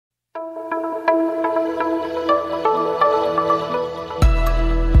Hi,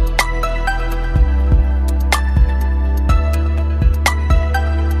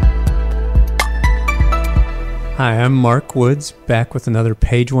 I'm Mark Woods, back with another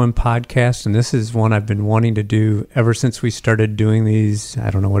Page One podcast, and this is one I've been wanting to do ever since we started doing these, I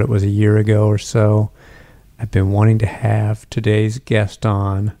don't know what it was, a year ago or so. I've been wanting to have today's guest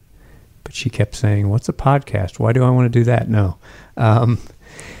on, but she kept saying, what's a podcast? Why do I want to do that? No.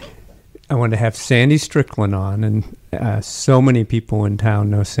 I wanted to have Sandy Strickland on, and so many people in town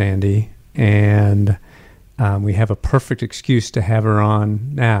know Sandy, and we have a perfect excuse to have her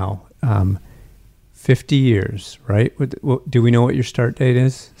on now. 50 years, right? Do we know what your start date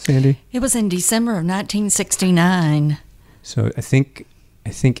is, Sandy? It was in December of 1969. So I think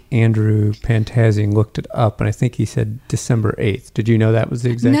Andrew Pantazian looked it up, and I think he said December 8th. Did you know that was the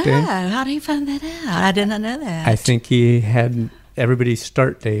exact date? No, how do you find that out? I did not know that. I think he had everybody's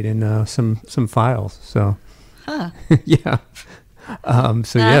start date in some files. So, yeah.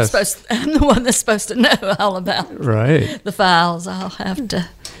 So yes, I'm the one that's supposed to know all about the files. I'll have to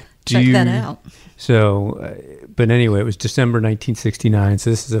check that out. So, but anyway, it was December 1969, so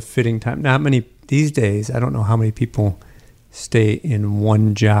this is a fitting time. Not many, these days, I don't know how many people stay in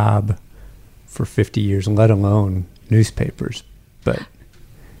one job for 50 years, let alone newspapers. But,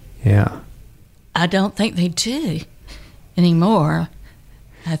 yeah. I don't think they do anymore.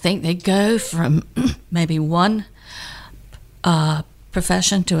 I think they go from maybe one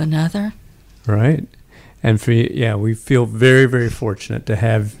profession to another. Right. And we feel very, very fortunate to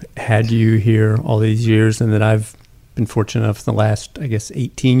have had you here all these years, and that I've been fortunate enough the last, I guess,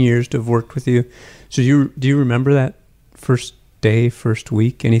 18 years to have worked with you. So do you remember that first day, first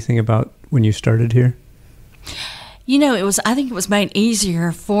week, anything about when you started here? You know, I think it was made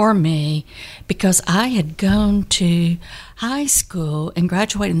easier for me because I had gone to high school and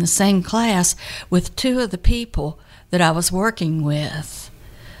graduated in the same class with two of the people that I was working with.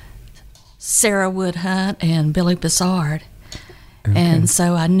 Sarah Woodhunt and Billy Bizard. Okay. And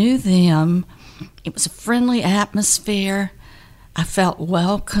so I knew them. It was a friendly atmosphere. I felt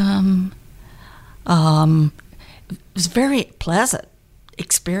welcome. It was a very pleasant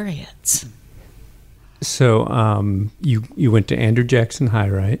experience. So you went to Andrew Jackson High,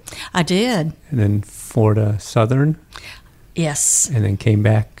 right? I did. And then Florida Southern? Yes. And then came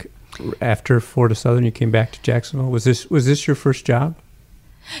back after Florida Southern, you came back to Jacksonville. Was this your first job?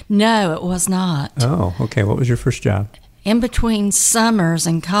 No, it was not. Oh, okay. What was your first job? In between summers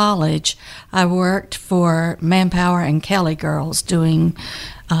in college, I worked for Manpower and Kelly Girls doing,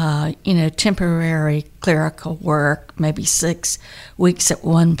 temporary clerical work, maybe 6 weeks at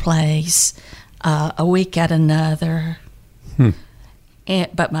one place, a week at another.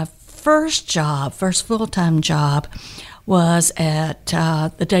 But my first full-time job was at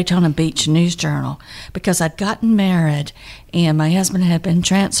the Daytona Beach News Journal because I'd gotten married and my husband had been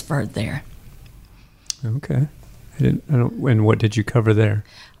transferred there. Okay. And what did you cover there?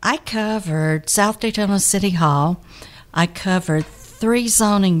 I covered South Daytona City Hall. I covered 3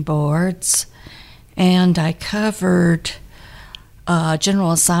 zoning boards, and I covered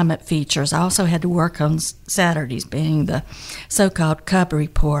general assignment features. I also had to work on Saturdays, being the so-called cub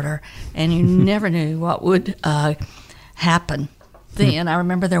reporter, and you never knew what would happen. Then I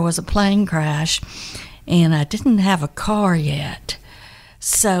remember there was a plane crash, and I didn't have a car yet.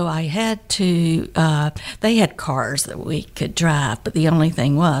 So I had to, they had cars that we could drive, but the only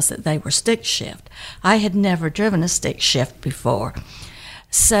thing was that they were stick shift. I had never driven a stick shift before.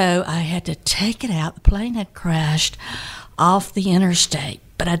 So I had to take it out. The plane had crashed off the interstate,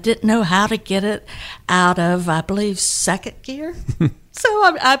 but I didn't know how to get it out of, I believe, second gear. So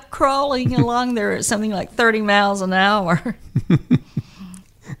I'm crawling along there at something like 30 miles an hour.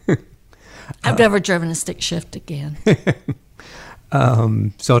 I've never driven a stick shift again.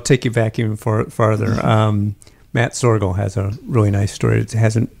 So I'll take you back even farther. Matt Sorgel has a really nice story. It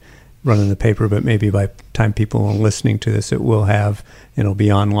hasn't run in the paper, but maybe by the time people are listening to this, it will have, and it'll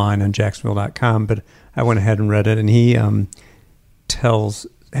be online on Jacksonville.com. But I went ahead and read it, and he has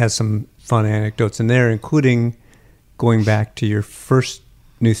some fun anecdotes in there, including going back to your first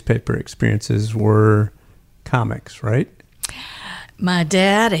newspaper experiences were comics, right? My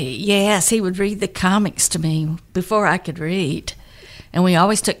daddy, yes, he would read the comics to me before I could read. And we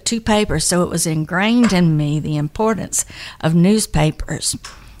always took 2 papers, so it was ingrained in me the importance of newspapers.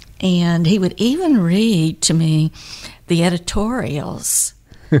 And he would even read to me the editorials,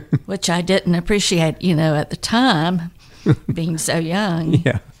 which I didn't appreciate, at the time, being so young.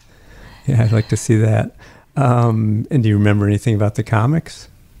 Yeah, I'd like to see that. And do you remember anything about the comics?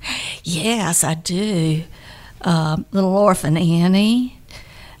 Yes, I do. Little Orphan Annie,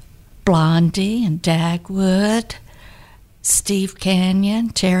 Blondie and Dagwood, Steve Canyon,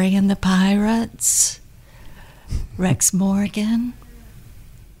 Terry and the Pirates, Rex Morgan.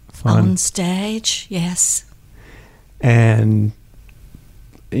 Fun. On stage, yes. And,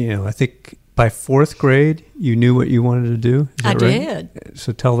 I think by 4th grade, you knew what you wanted to do? Is I that right? did.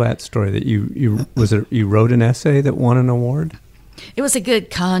 So tell that story, that you wrote an essay that won an award? It was a good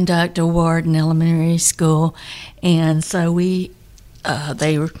conduct award in elementary school, and so they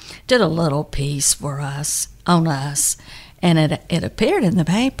did a little piece for us, on us, and it appeared in the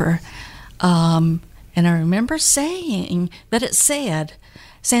paper. And I remember saying that it said,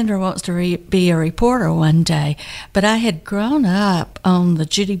 Sandra wants to be a reporter one day. But I had grown up on the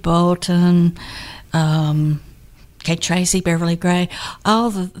Judy Bolton, Kate Tracy, Beverly Gray,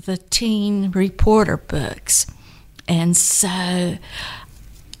 all the teen reporter books. And so I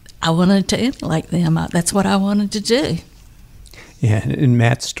wanted to emulate them. That's what I wanted to do. Yeah, in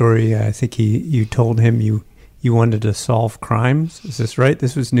Matt's story, I think you told him you wanted to solve crimes. Is this right?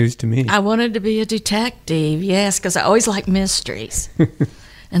 This was news to me. I wanted to be a detective, yes, because I always like mysteries.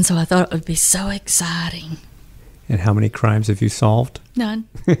 And so I thought it would be so exciting. And how many crimes have you solved? None.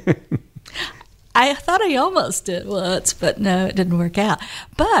 I thought I almost did once, but no, it didn't work out.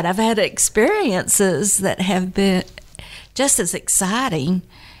 But I've had experiences that have been just as exciting,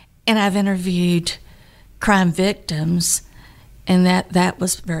 and I've interviewed crime victims, and that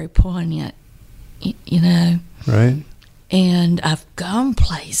was very poignant, Right. And I've gone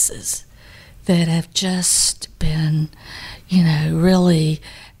places that have just been, really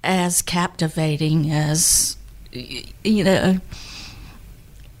as captivating as,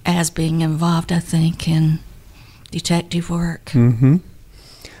 as being involved, I think, in detective work. Mm-hmm.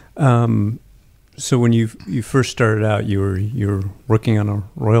 So when you first started out, you were working on a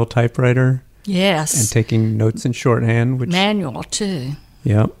Royal typewriter? Yes. And taking notes in shorthand? Manual, too.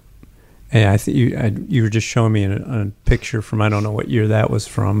 Yep. And I think you were just showing me a picture from, I don't know what year that was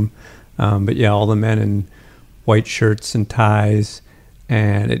from, but yeah, all the men in white shirts and ties,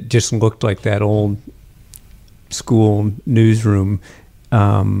 and it just looked like that old school newsroom.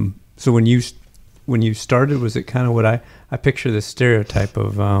 So when you started, was it kind of what I picture the stereotype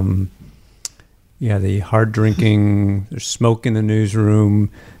of, the hard drinking, there's smoke in the newsroom,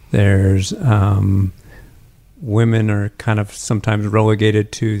 there's women are kind of sometimes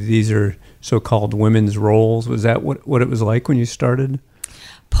relegated to, these are so-called women's roles. Was that what it was like when you started?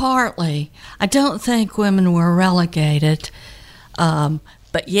 Partly. I don't think women were relegated,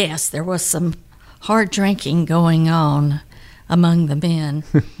 but yes, there was some hard drinking going on among the men.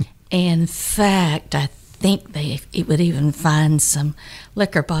 In fact, I think it would even find some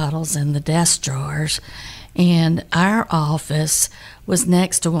liquor bottles in the desk drawers. And our office was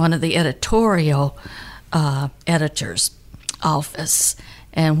next to one of the editorial editor's office.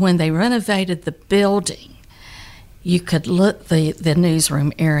 And when they renovated the building, you could look the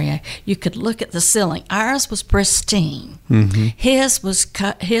newsroom area. You could look at the ceiling. Ours was pristine. Mm-hmm. His was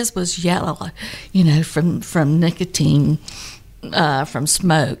yellow, from nicotine, from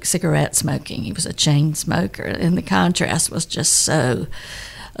smoke, cigarette smoking. He was a chain smoker, and the contrast was just so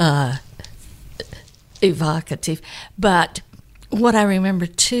evocative. But what I remember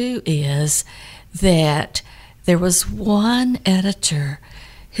too is that there was one editor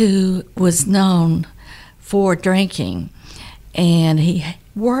who was known for drinking, and he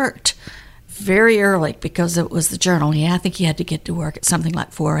worked very early because it was the Journal. I think he had to get to work at something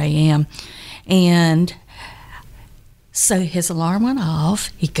like 4 a.m. And so his alarm went off.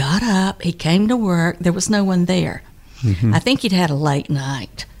 He got up. He came to work. There was no one there. Mm-hmm. I think he'd had a late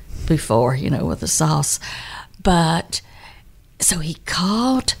night before, with the sauce. But so he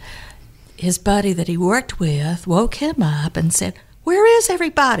called his buddy that he worked with, woke him up and said, "Where is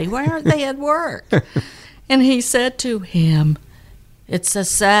everybody? Why aren't they at work?" And he said to him, "It's a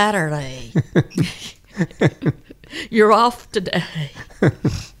Saturday. You're off today."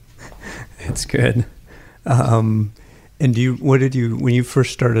 That's good. And when you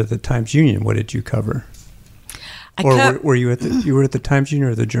first started at the Times Union, what did you cover? Were you at the Times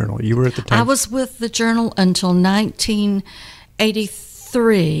Union or the Journal? You were at the Times. I was with the Journal until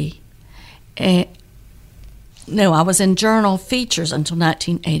 1983. No, I was in Journal Features until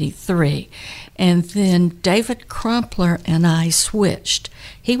 1983. And then David Crumpler and I switched.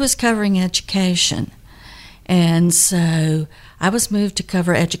 He was covering education. And so I was moved to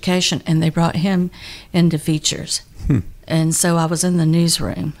cover education, and they brought him into Features. And so I was in the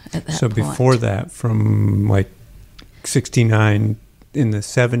newsroom at that point. So before that, from like 69 in the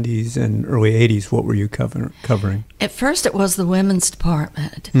 70s and early 80s, what were you covering? At first it was the women's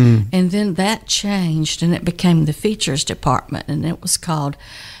department, and then that changed, and it became the features department, and it was called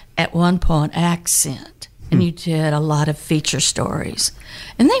at one point, accent. And you did a lot of feature stories.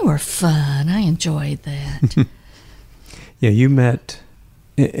 And they were fun. I enjoyed that. Yeah, you met,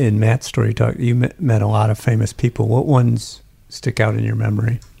 in Matt's Story Talk, you met a lot of famous people. What ones stick out in your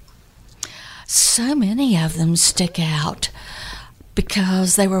memory? So many of them stick out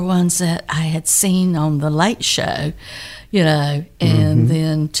because they were ones that I had seen on The Late Show, and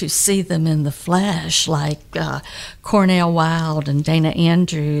then to see them in the flesh, like Cornell Wilde and Dana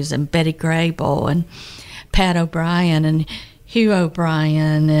Andrews and Betty Grable and Pat O'Brien and Hugh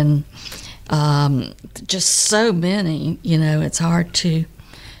O'Brien and just so many, it's hard to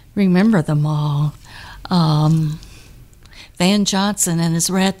remember them all. Van Johnson and his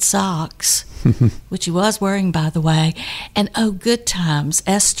red socks, which he was wearing, by the way. And Good Times,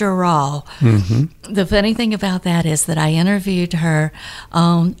 Esther Raw. The funny thing about that is that I interviewed her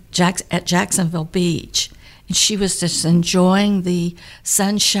at Jacksonville Beach, and she was just enjoying the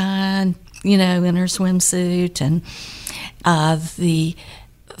sunshine, in her swimsuit. And the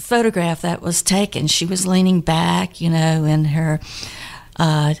photograph that was taken, she was leaning back, in her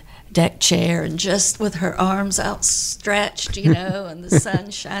deck chair and just with her arms outstretched, and the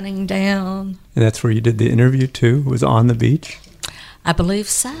sun shining down. And that's where you did the interview too? Was on the beach? I believe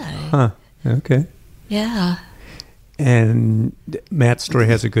so. Huh. Okay. Yeah. And Matt's Story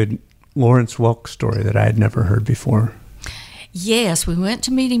has a good Lawrence Welk story that I had never heard before. Yes, we went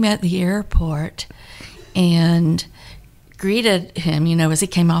to meet him at the airport and greeted him, as he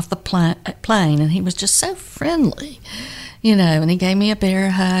came off the plane, and he was just so friendly. And he gave me a bear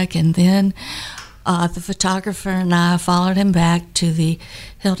hug, and then the photographer and I followed him back to the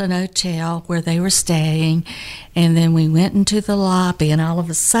Hilton Hotel where they were staying, and then we went into the lobby, and all of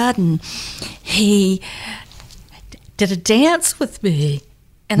a sudden he did a dance with me,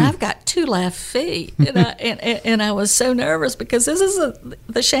 and I've got 2 left feet, and I was so nervous because this is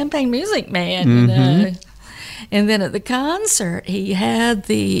the Champagne Music Man, And then at the concert, he had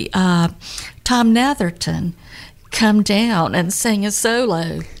the Tom Netherton come down and sing a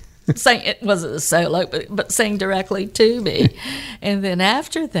solo. It wasn't a solo, but sang directly to me. And then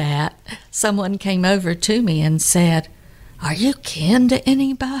after that, someone came over to me and said, "Are you kin to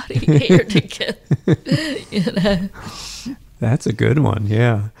anybody here to get?" That's a good one,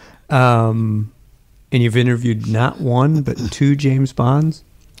 yeah. And you've interviewed not one, but 2 James Bonds?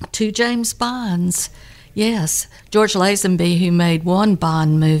 2 James Bonds, yes. George Lazenby, who made one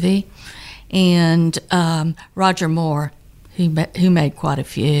Bond movie, and Roger Moore, who made quite a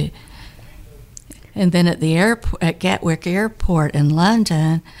few. And then at the airport, at Gatwick Airport in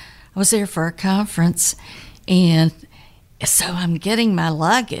London, I was there for a conference, and so I'm getting my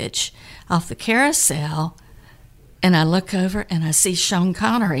luggage off the carousel, and I look over and I see Sean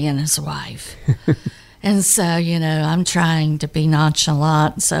Connery and his wife. And so, I'm trying to be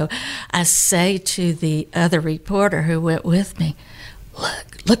nonchalant. So I say to the other reporter who went with me,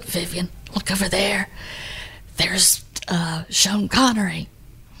 look, Vivian, look over there. There's Sean Connery.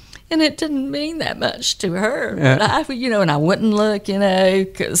 And it didn't mean that much to her. But and I wouldn't look,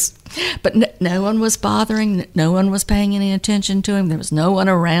 but no one was bothering. No one was paying any attention to him. There was no one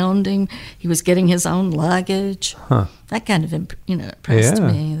around him. He was getting his own luggage. Huh. That kind of, impressed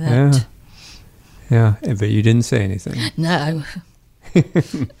me. Yeah, but you didn't say anything. No.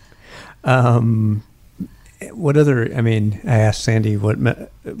 What other, I asked Sandy when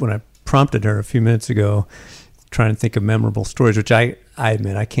I prompted her a few minutes ago, trying to think of memorable stories, which I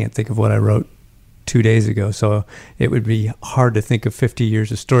admit I can't think of what I wrote 2 days ago, so it would be hard to think of 50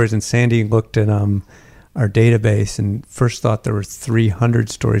 years of stories. And Sandy looked at our database and first thought there were 300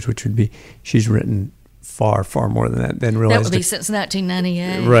 stories, which would be, she's written far, far more than that. Then realized that would be since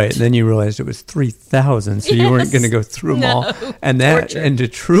 1998. Right. And then you realized it was 3,000, so you weren't going to go through them all. And and to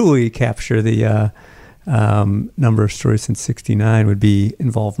truly capture the number of stories since '69 would be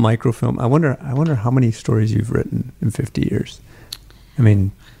involve microfilm. I wonder how many stories you've written in 50 years.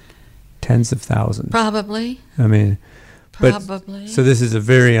 Tens of thousands. Probably. Probably. So this is a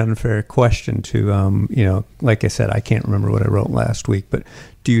very unfair question to, like I said, I can't remember what I wrote last week, but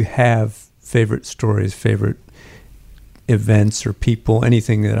do you have favorite stories, favorite events or people,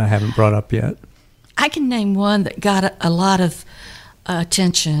 anything that I haven't brought up yet? I can name one that got a lot of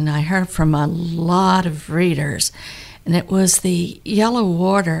attention. I heard from a lot of readers, and it was the Yellow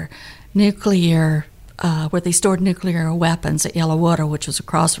Water nuclear, where they stored nuclear weapons at Yellow Water, which was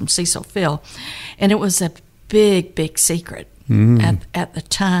across from Cecil Field. And it was a big, big secret at the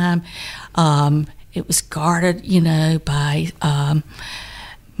time. It was guarded, by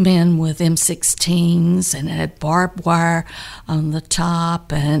men with M16s, and it had barbed wire on the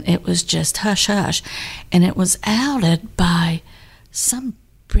top, and it was just hush hush. And it was outed by some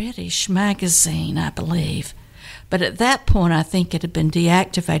British magazine, I believe. But at that point, I think it had been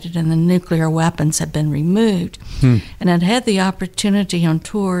deactivated and the nuclear weapons had been removed. And I'd had the opportunity on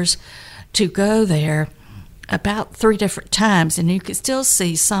tours to go there about 3 different times, and you could still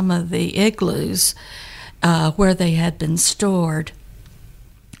see some of the igloos where they had been stored.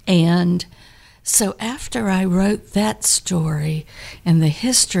 And so after I wrote that story and the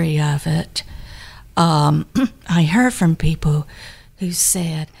history of it, I heard from people who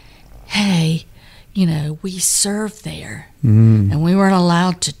said, hey, we served there, and we weren't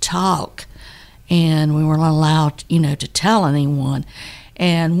allowed to talk, and we weren't allowed, to tell anyone.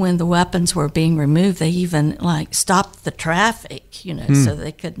 And when the weapons were being removed, they even stopped the traffic, so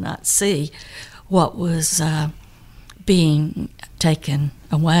they could not see what was being taken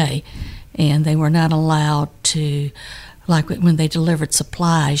away. And they were not allowed to, like when they delivered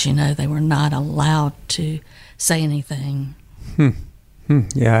supplies, they were not allowed to say anything.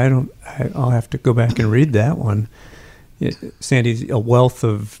 Yeah, I'll have to go back and read that one. Sandy's a wealth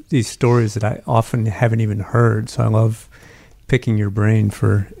of these stories that I often haven't even heard, so I love picking your brain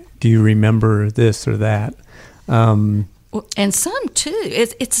for, do you remember this or that? Well, and some too.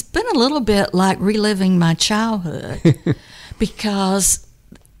 It's been a little bit like reliving my childhood because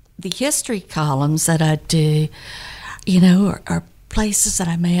the history columns that I do, are places that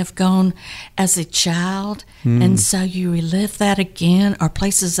I may have gone as a child, and so you relive that again, or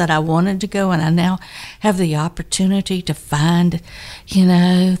places that I wanted to go and I now have the opportunity to find,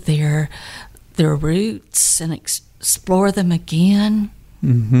 their roots and explore them again.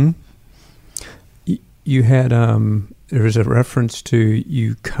 You had, there was a reference to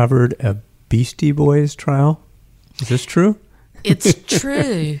you covered a Beastie Boys trial. Is this true? It's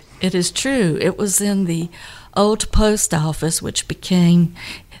true. It is true. It was in the old post office, which became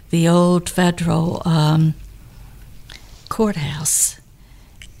the old federal courthouse.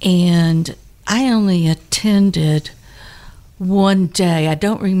 And I only attended one day. I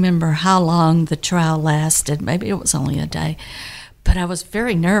don't remember how long the trial lasted. Maybe it was only a day. But I was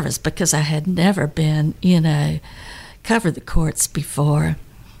very nervous because I had never been, covered the courts before.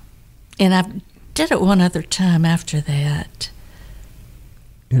 And I did it one other time after that.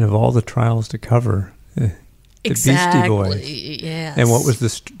 And of all the trials to cover, the exactly, Beastie Boys. Yes. And what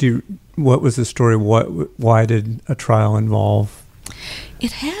was the story? Why did a trial involve?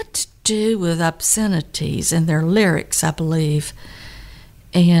 It had to do with obscenities and their lyrics, I believe.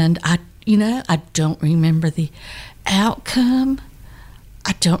 And I don't remember the outcome.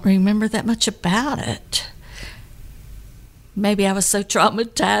 I don't remember that much about it. Maybe I was so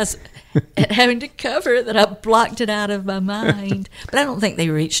traumatized at having to cover it that I blocked it out of my mind. But I don't think they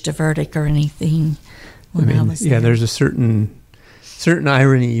reached a verdict or anything when I was there. Yeah, there's a certain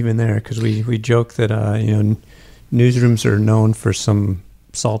irony even there, because we joke that newsrooms are known for some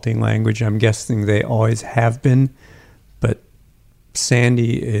salting language. I'm guessing they always have been, but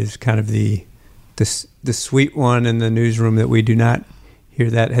Sandy is kind of the sweet one in the newsroom that we do not hear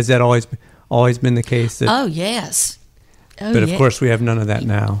that. Has that always been the case? Oh, yes. Oh, but of course we have none of that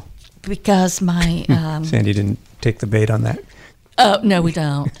now. Because my... Sandy didn't take the bait on that. Oh, no, we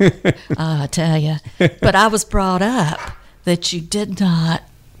don't. I tell you. But I was brought up that you did not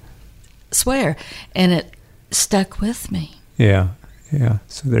swear, and it stuck with me. Yeah.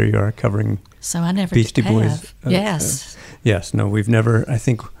 So there you are, covering so I never Beastie have. Boys. Yes. Yes, no, we've never, I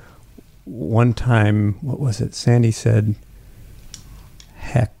think one time, what was it? Sandy said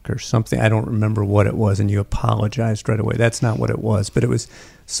heck or something. I don't remember what it was, and you apologized right away. That's not what it was, but it was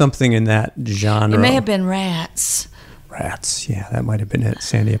something in that genre. It may have been rats. Rats, yeah, that might have been it.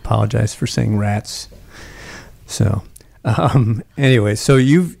 Sandy apologized for saying rats. So, anyway, so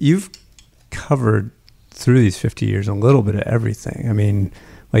you've covered through these 50 years a little bit of everything. I mean,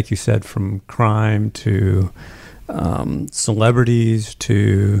 like you said, from crime to celebrities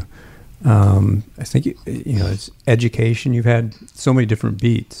to I think it's education. You've had so many different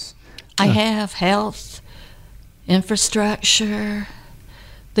beats. I have health, infrastructure,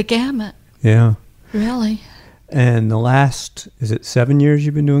 the gamut. Yeah, really. And the last, is it 7 years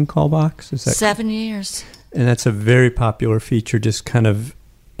you've been doing Callbox? Is that 7 years? And that's a very popular feature, just kind of,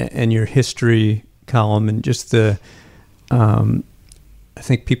 and your history column, and just the, I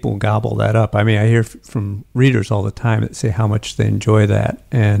think people gobble that up. I mean, I hear from readers all the time that say how much they enjoy that.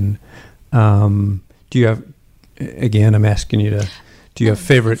 And do you have, again, I'm asking you to, do you have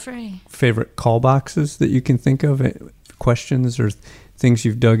favorite call boxes that you can think of, questions or things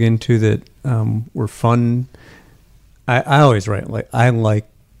you've dug into that were fun? I always write, I like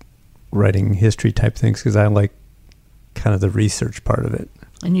writing history type things because I like kind of the research part of it.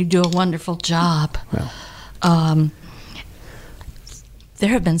 And you do a wonderful job. Well. there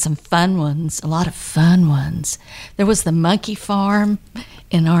have been some fun ones, a lot of fun ones. There was the monkey farm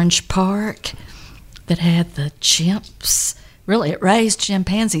in Orange Park that had the chimps. Really, it raised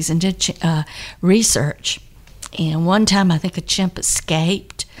chimpanzees and did research. And one time, I think a chimp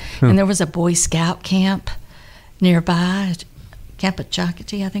escaped, and there was a Boy Scout camp nearby, Camp of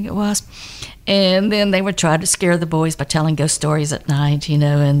Chakotay, I think it was. And then they would try to scare the boys by telling ghost stories at night,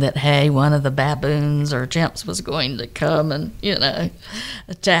 and that, hey, one of the baboons or chimps was going to come and,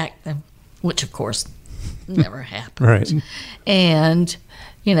 attack them, which, of course, never happened. Right. And,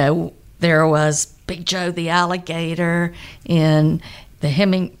 there was Big Joe the alligator in the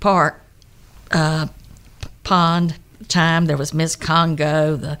Hemming Park pond time. There was Miss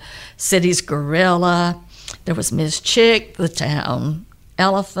Congo, the city's gorilla. There was Miss Chick, the town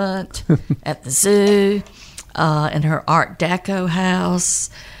elephant at the zoo, in her Art Deco house.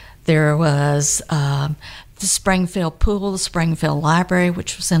 There was the Springfield Pool, the Springfield Library,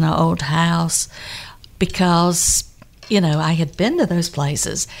 which was in an old house, because, I had been to those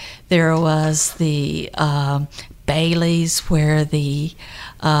places. There was the Bailey's, where the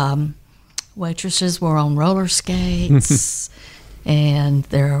waitresses were on roller skates, and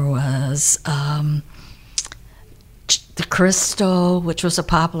there was the Crystal, which was a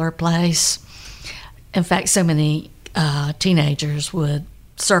popular place. In fact, so many teenagers would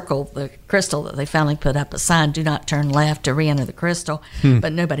circle the Crystal that they finally put up a sign, "Do not turn left to re-enter the Crystal,"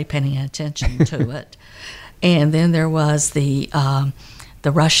 but nobody paying attention to it. And then there was the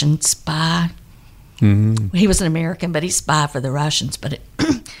Russian spy. Mm-hmm. He was an American, but he spied for the Russians. But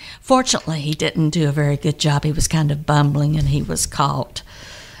fortunately, he didn't do a very good job. He was kind of bumbling, and he was caught.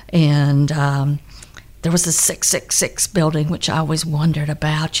 And there was the 666 building, which I always wondered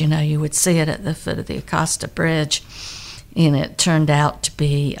about. You would see it at the foot of the Acosta Bridge, and it turned out to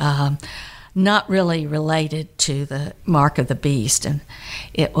be not really related to the Mark of the Beast. And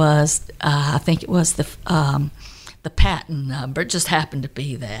it was, I think it was the patent number. It just happened to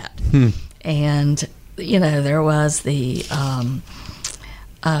be that. And, there was the,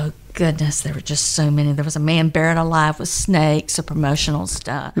 oh goodness, there were just so many. There was a man buried alive with snakes, a promotional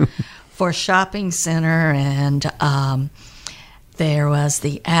stuff for a shopping center. And there was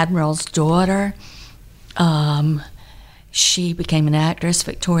the Admiral's daughter. She became an actress,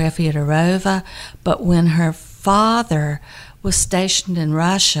 Victoria Fyodorova, but when her father was stationed in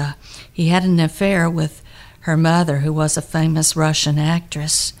Russia, he had an affair with her mother, who was a famous Russian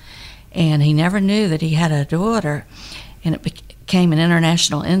actress, and he never knew that he had a daughter, and it became an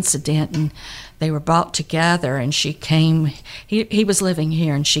international incident, and they were brought together, and she came, he was living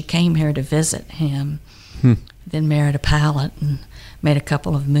here, and she came here to visit him, then married a pilot and made a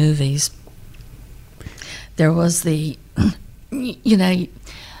couple of movies. There was the,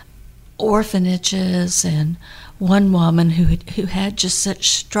 orphanages, and one woman who had just such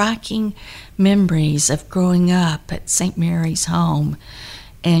striking memories of growing up at St. Mary's Home,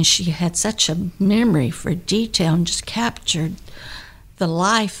 and she had such a memory for detail and just captured the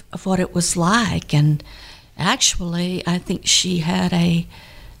life of what it was like. And actually, I think she had a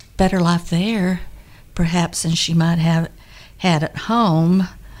better life there, perhaps, than she might have had at home.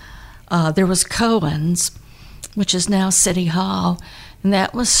 There was Cohen's, which is now City Hall, and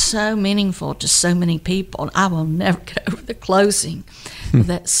that was so meaningful to so many people. I will never get over the closing of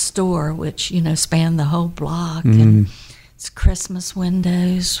that store, which, spanned the whole block, and its Christmas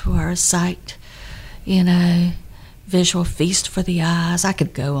windows were a sight, visual feast for the eyes. I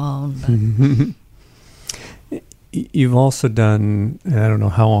could go on. But. You've also done, I don't know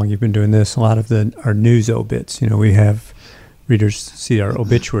how long you've been doing this, a lot of our news obits. We have readers see our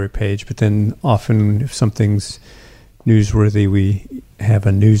obituary page, but then often if something's newsworthy, we have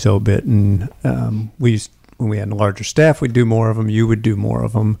a news obit, and when we had a larger staff, we'd do more of them. You would do more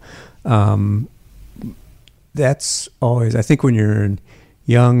of them. That's always, I think when you're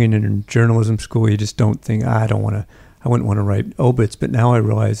young and in journalism school, you just don't think, I wouldn't want to write obits, but now I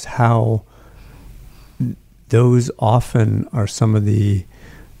realize how those often are some of the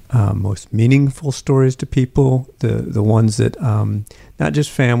most meaningful stories to people, the ones that not just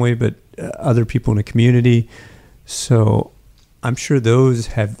family, but other people in the community. So I'm sure those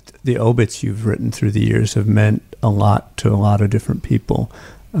the obits you've written through the years have meant a lot to a lot of different people.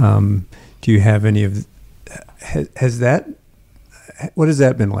 Do you have any of, what has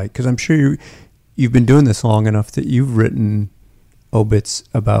that been like? Because I'm sure you've been doing this long enough that you've written obits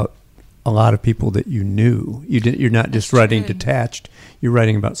about a lot of people that you knew. You're not just writing detached. You're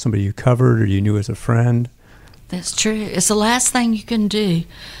writing about somebody you covered or you knew as a friend. That's true. It's the last thing you can do,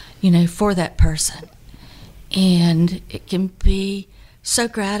 for that person. And it can be so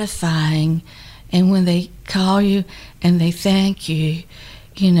gratifying And when they call you and they thank you,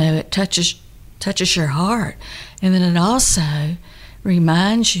 it touches your heart. And then it also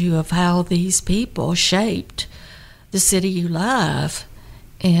reminds you of how these people shaped the city you love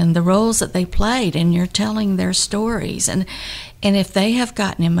and the roles that they played, and you're telling their stories. And if they have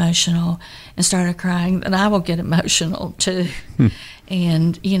gotten emotional and started crying, then I will get emotional too.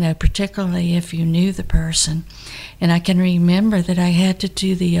 And, particularly if you knew the person. And I can remember that I had to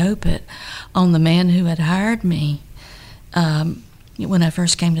do the obit on the man who had hired me when I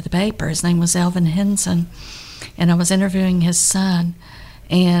first came to the paper. His name was Elvin Henson, and I was interviewing his son.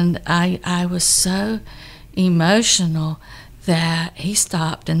 And I was so emotional that he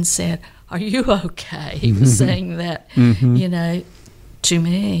stopped and said, "Are you okay?" He was saying that, to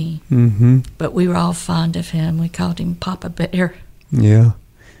me. But we were all fond of him. We called him Papa Bear. Yeah.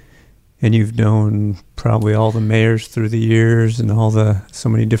 And you've known probably all the mayors through the years and so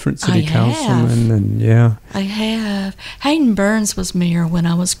many different city councilmen. And yeah. I have. Hayden Burns was mayor when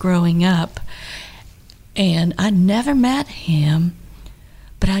I was growing up. And I never met him,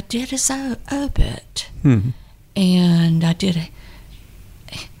 but I did his obit. And I did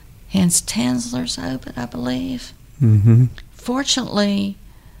Hans Tansler's obit, I believe. Fortunately,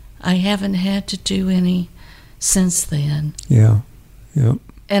 I haven't had to do any since then. Yeah. Yep.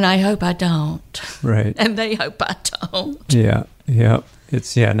 And I hope I don't. Right. And they hope I don't. Yeah. Yeah.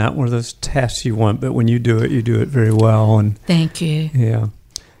 It's not one of those tasks you want, but when you do it very well. And thank you. Yeah.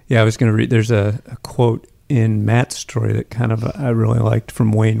 Yeah, I was going to read, there's a quote in Matt's story that kind of I really liked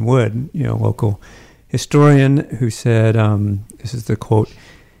from Wayne Wood, local historian, who said, this is the quote,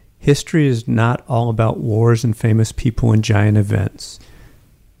 "History is not all about wars and famous people and giant events.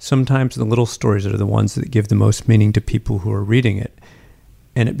 Sometimes the little stories are the ones that give the most meaning to people who are reading it.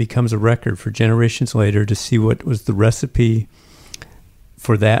 And it becomes a record for generations later to see what was the recipe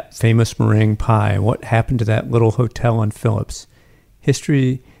for that famous meringue pie, what happened to that little hotel on Phillips.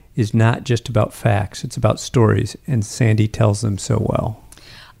 History is not just about facts, it's about stories, and Sandy tells them so well."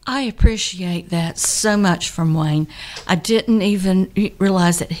 I appreciate that so much from Wayne. I didn't even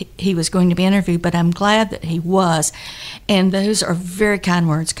realize that he was going to be interviewed, but I'm glad that he was. And those are very kind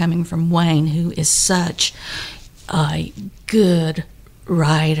words coming from Wayne, who is such a good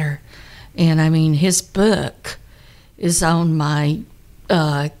writer. And I mean, his book is on my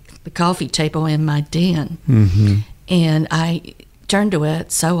the coffee table in my den. And I turn to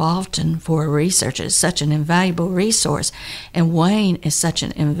it so often for research. It's such an invaluable resource, and Wayne is such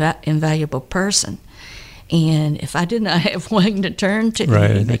an invaluable person. And if I did not have Wayne to turn to,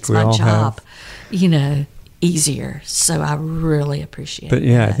 it makes my job, easier. So I really appreciate it. But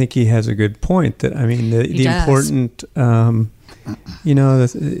yeah, I think he has a good point that, I mean, the important,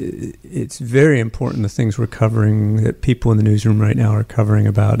 it's very important, the things we're covering, that people in the newsroom right now are covering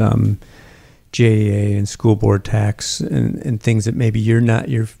about JEA and school board tax and things that maybe you're not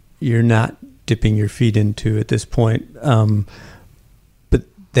dipping your feet into at this point. But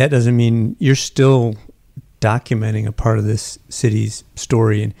that doesn't mean you're still documenting a part of this city's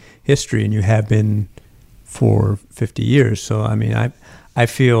story and history, and you have been for 50 years. So, I mean, I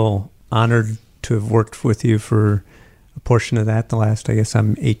feel honored to have worked with you for a portion of that. The last, I guess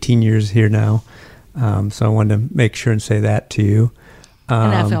I'm 18 years here now. So I wanted to make sure and say that to you.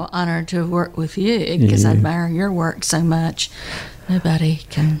 And I feel honored to work with you because I admire your work so much. Nobody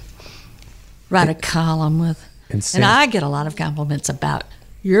can write a column with. And I get a lot of compliments about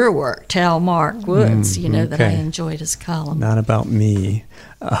your work. Tell Mark Woods, that I enjoyed his column. Not about me.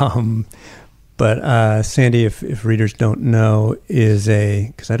 But Sandy, if readers don't know,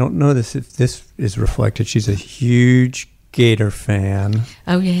 because I don't know if this is reflected, she's a huge Gator fan.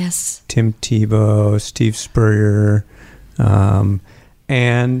 Oh, yes. Tim Tebow, Steve Spurrier,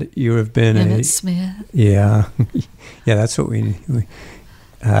 and you have been Emmett Smith. Yeah. Yeah, that's what we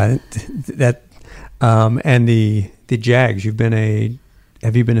and the Jags,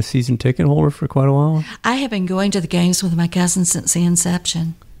 have you been a season ticket holder for quite a while? I have been going to the games with my cousin since the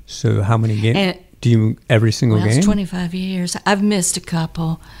inception. So how many games? Do you every single game? It's 25 years. I've missed a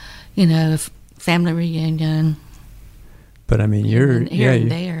couple, family reunion. But I mean, you're an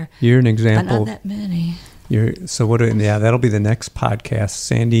example. But not that many. That'll be the next podcast,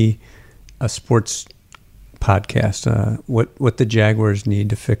 Sandy, a sports podcast. What the Jaguars need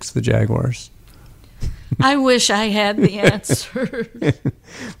to fix the Jaguars. I wish I had the answer.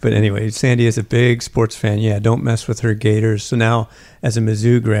 But anyway, Sandy is a big sports fan. Yeah, don't mess with her Gators. So now, as a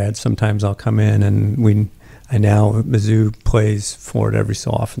Mizzou grad, sometimes I'll come in and Mizzou plays Florida every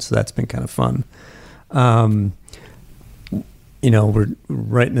so often, so that's been kind of fun. We're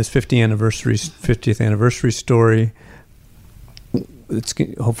writing this 50th anniversary story.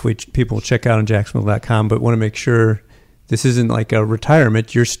 hopefully people will check out on jacksonville.com, but want to make sure this isn't like a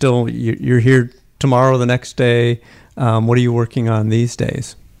retirement. You're here tomorrow, the next day. What are you working on these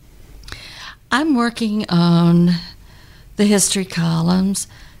days? I'm working on the history columns,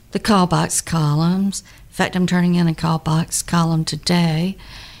 the call box columns. In fact, I'm turning in a call box column today,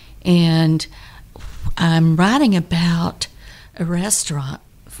 and I'm writing about a restaurant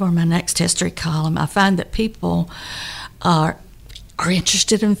for my next history column. I find that people are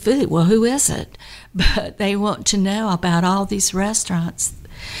interested in food. Well, who is it? But they want to know about all these restaurants,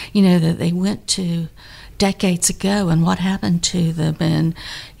 that they went to decades ago and what happened to them, and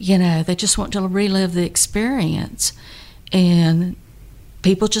they just want to relive the experience, and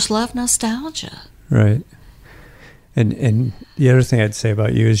people just love nostalgia. Right. And the other thing I'd say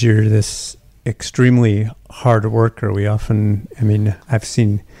about you is you're this extremely hard worker. I've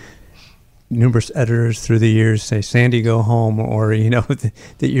seen numerous editors through the years say, Sandy, go home, or that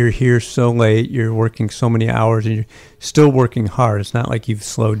you're here so late, you're working so many hours, and you're still working hard. It's not like you've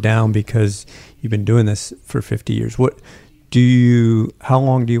slowed down because you've been doing this for 50 years. How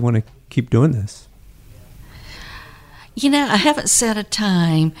long do you want to keep doing this? I haven't set a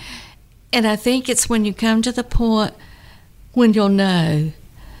time, and I think it's when you come to the point when you'll know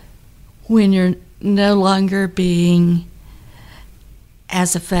when you're no longer being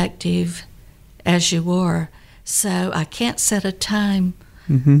as effective as you were. So I can't set a time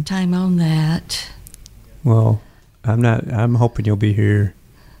on that. Well, I'm hoping you'll be here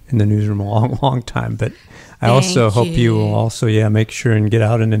in the newsroom a long, long time, but I also hope you will also, make sure and get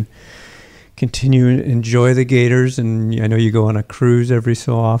out and continue to enjoy the Gators. And I know you go on a cruise every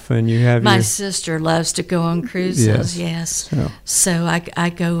so often. My sister loves to go on cruises, yes. So I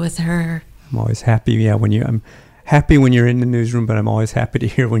go with her. I'm always happy, I'm happy when you're in the newsroom, but I'm always happy to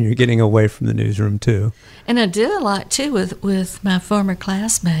hear when you're getting away from the newsroom too. And I do a lot too with my former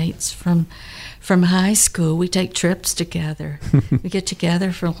classmates from high school. We take trips together. We get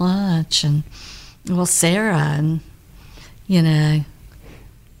together for lunch, and Sarah, and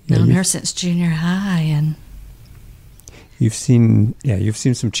known her since junior high, and you've seen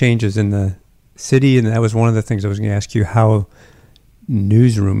some changes in the city, and that was one of the things I was going to ask you, how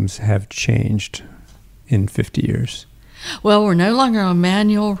newsrooms have changed in 50 years. Well, we're no longer on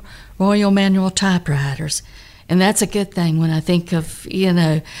Royal manual typewriters, and that's a good thing. When I think of,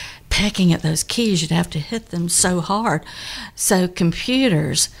 pecking at those keys, you'd have to hit them so hard. So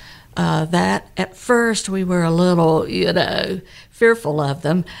computers, that at first we were a little, fearful of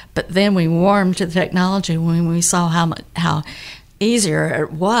them, but then we warmed to the technology when we saw how easier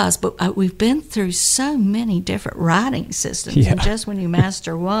it was. But we've been through so many different writing systems, and just when you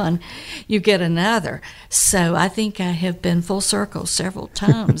master one, you get another. So I think I have been full circle several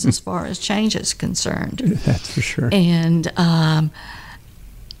times as far as change is concerned. That's for sure. And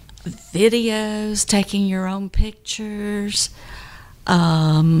videos, taking your own pictures,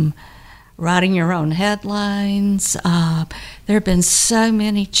 writing your own headlines. There have been so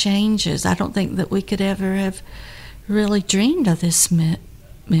many changes. I don't think that we could ever have really dreamed of this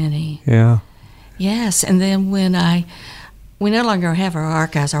many. Yeah. Yes, and then we no longer have our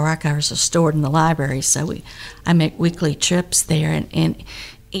archives. Our archives are stored in the library, so I make weekly trips there, and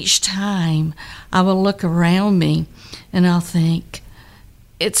each time I will look around me and I'll think,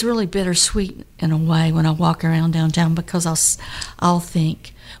 it's really bittersweet in a way when I walk around downtown, because I'll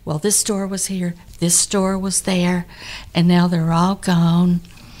think, well, this store was here, this store was there, and now they're all gone.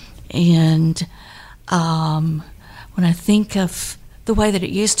 And when I think of the way that it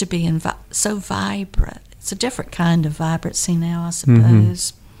used to be and so vibrant, it's a different kind of vibrancy now, I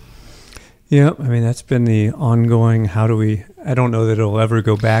suppose. Yeah, that's been the ongoing, I don't know that it'll ever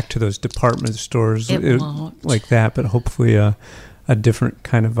go back to those department stores It won't. like that, but hopefully a different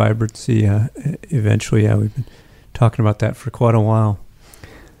kind of vibrancy eventually. We've been talking about that for quite a while.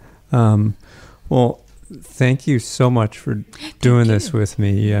 Well, thank you so much for doing this with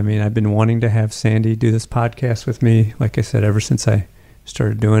me. I've been wanting to have Sandy do this podcast with me, like I said, ever since I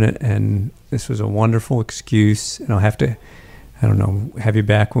started doing it, and this was a wonderful excuse. And I'll have to, have you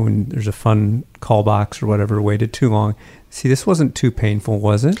back when there's a fun call box or whatever. Waited too long. See, this wasn't too painful,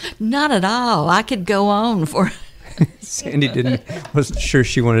 was it? Not at all. I could go on for... Sandy wasn't sure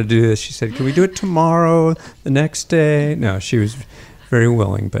she wanted to do this. She said, can we do it tomorrow, the next day? No, she was very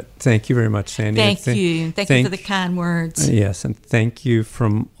willing, but thank you very much, Sandy. Thank you. Thank you for the kind words. Yes, and thank you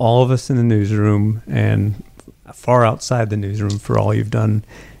from all of us in the newsroom and far outside the newsroom for all you've done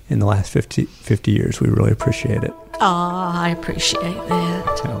in the last 50 years. We really appreciate it. Oh, I appreciate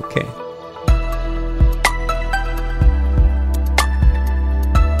that. Okay.